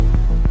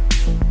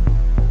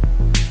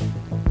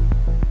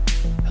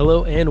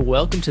Hello and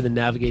welcome to the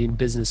Navigating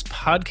Business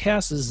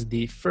Podcast. This is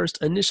the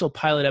first initial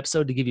pilot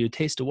episode to give you a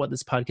taste of what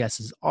this podcast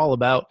is all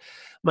about.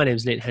 My name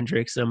is Nate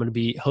Hendricks, and I'm going to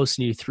be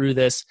hosting you through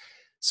this.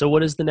 So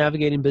what is the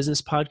Navigating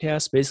Business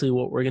Podcast? Basically,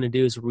 what we're going to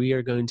do is we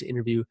are going to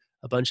interview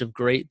a bunch of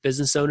great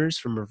business owners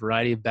from a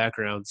variety of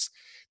backgrounds.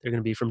 They're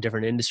going to be from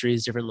different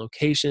industries, different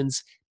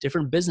locations,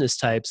 different business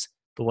types,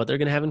 but what they're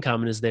going to have in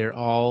common is they're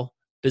all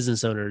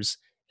business owners.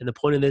 And the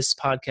point of this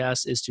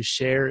podcast is to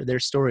share their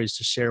stories,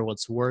 to share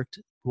what's worked,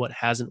 what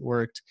hasn't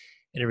worked,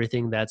 and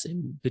everything that's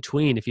in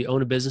between. If you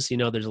own a business, you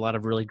know there's a lot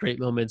of really great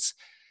moments.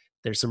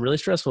 There's some really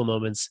stressful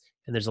moments,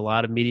 and there's a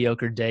lot of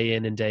mediocre day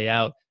in and day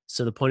out.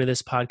 So the point of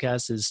this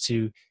podcast is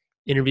to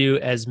interview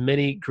as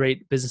many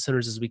great business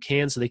owners as we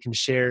can so they can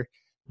share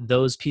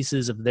those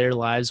pieces of their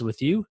lives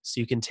with you. So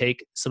you can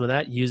take some of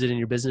that, use it in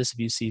your business if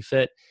you see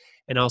fit,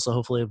 and also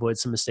hopefully avoid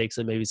some mistakes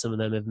that maybe some of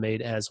them have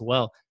made as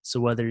well.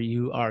 So whether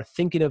you are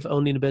thinking of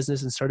owning a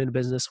business and starting a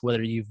business,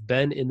 whether you've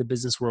been in the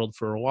business world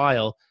for a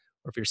while,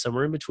 or if you're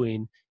somewhere in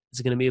between,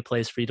 it's going to be a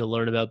place for you to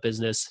learn about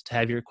business, to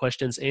have your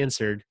questions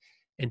answered,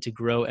 and to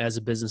grow as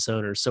a business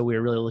owner. So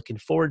we're really looking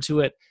forward to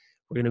it.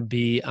 We're going to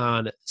be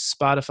on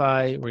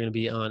Spotify. We're going to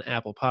be on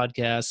Apple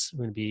Podcasts.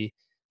 We're going to be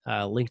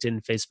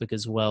LinkedIn, Facebook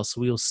as well.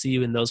 So we will see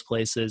you in those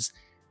places.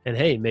 And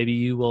hey, maybe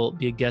you will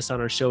be a guest on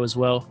our show as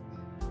well.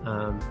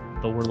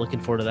 But we're looking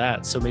forward to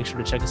that. So make sure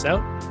to check us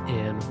out,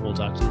 and we'll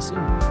talk to you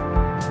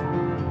soon.